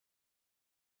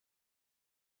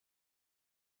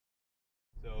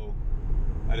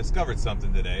I discovered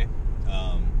something today.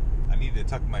 I needed to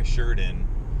tuck my shirt in.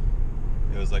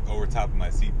 It was like over top of my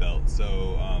seatbelt.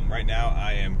 So right now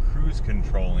I am cruise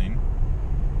controlling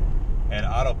and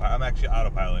I'm actually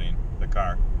autopiloting the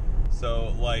car.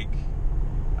 So like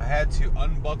I had to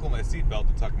unbuckle my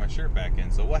seatbelt to tuck my shirt back in.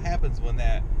 So what happens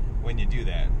when you do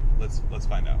that? Let's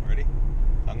find out. Ready?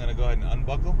 I'm gonna go ahead and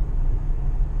unbuckle.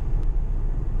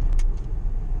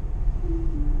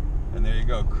 And there you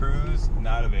go. Cruise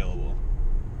not available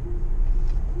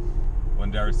when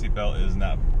driver's seatbelt is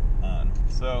not on.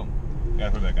 So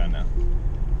gotta put it back on now.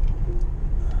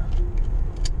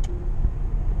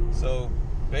 So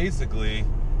basically,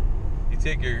 you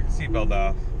take your seatbelt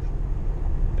off,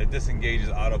 it disengages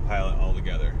autopilot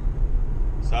altogether.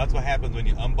 So that's what happens when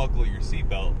you unbuckle your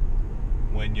seatbelt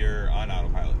when you're on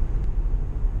autopilot.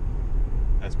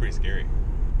 That's pretty scary.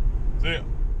 So yeah.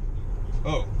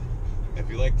 Oh, if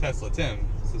you like Tesla Tim,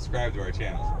 subscribe to our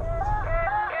channel.